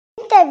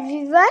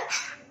everyone,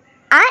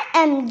 I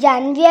am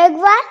Jhanavi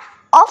Agrawal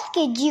of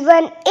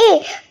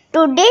KGI.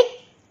 Today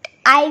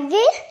I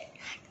will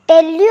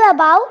tell you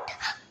about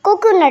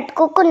coconut.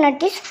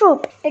 Coconut is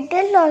fruit. It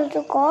is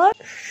also called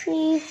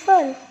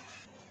shepherd.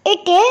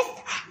 It is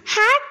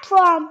hard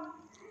from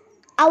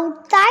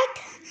outside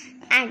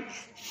and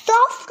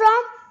soft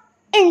from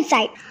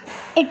inside.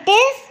 It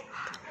is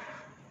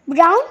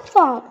brown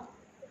from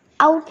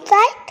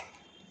outside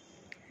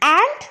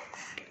and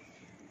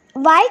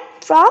white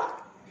from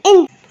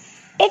inside.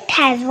 It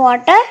has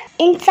water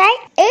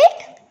inside.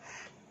 It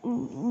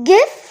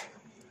gives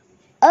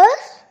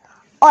us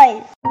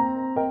oil.